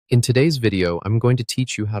In today's video, I'm going to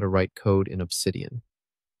teach you how to write code in Obsidian.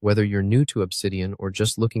 Whether you're new to Obsidian or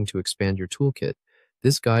just looking to expand your toolkit,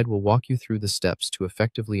 this guide will walk you through the steps to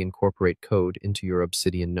effectively incorporate code into your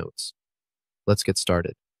Obsidian notes. Let's get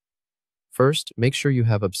started. First, make sure you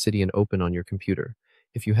have Obsidian open on your computer.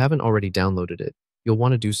 If you haven't already downloaded it, you'll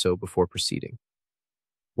want to do so before proceeding.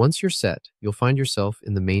 Once you're set, you'll find yourself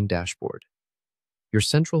in the main dashboard, your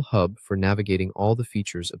central hub for navigating all the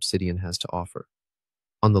features Obsidian has to offer.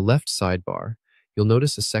 On the left sidebar, you'll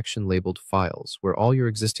notice a section labeled Files, where all your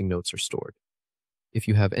existing notes are stored. If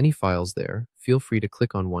you have any files there, feel free to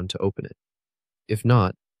click on one to open it. If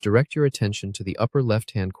not, direct your attention to the upper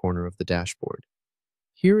left-hand corner of the dashboard.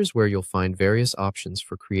 Here is where you'll find various options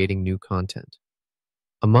for creating new content.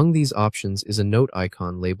 Among these options is a note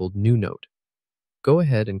icon labeled New Note. Go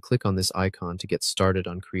ahead and click on this icon to get started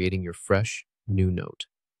on creating your fresh, new note.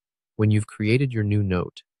 When you've created your new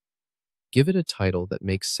note, give it a title that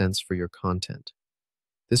makes sense for your content.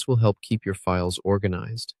 This will help keep your files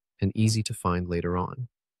organized and easy to find later on.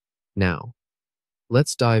 Now,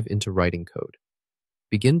 let's dive into writing code.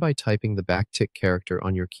 Begin by typing the backtick character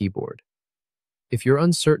on your keyboard. If you're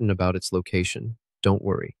uncertain about its location, don't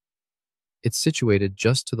worry. It's situated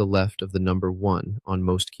just to the left of the number 1 on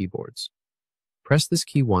most keyboards. Press this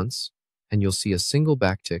key once, and you'll see a single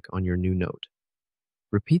backtick on your new note.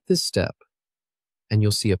 Repeat this step, and you'll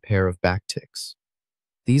see a pair of backticks.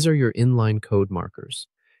 These are your inline code markers.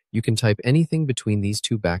 You can type anything between these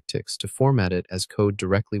two backticks to format it as code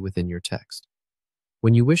directly within your text.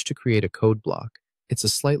 When you wish to create a code block, it's a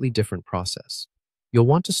slightly different process. You'll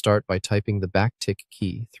want to start by typing the backtick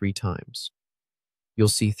key 3 times. You'll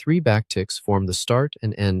see 3 backticks form the start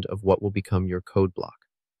and end of what will become your code block.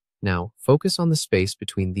 Now, focus on the space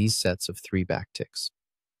between these sets of 3 backticks.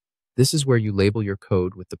 This is where you label your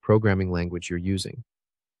code with the programming language you're using.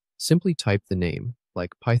 Simply type the name,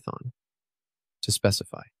 like Python, to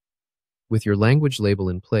specify. With your language label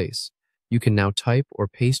in place, you can now type or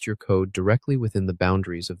paste your code directly within the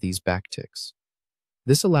boundaries of these backticks.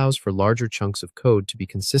 This allows for larger chunks of code to be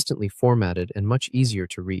consistently formatted and much easier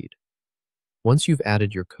to read. Once you've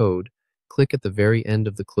added your code, click at the very end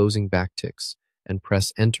of the closing backticks and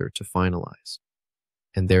press Enter to finalize.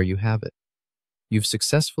 And there you have it. You've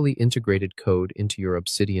successfully integrated code into your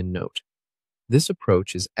Obsidian note. This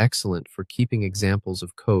approach is excellent for keeping examples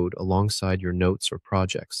of code alongside your notes or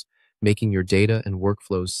projects, making your data and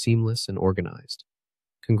workflows seamless and organized.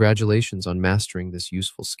 Congratulations on mastering this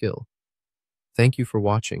useful skill. Thank you for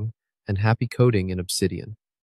watching, and happy coding in Obsidian.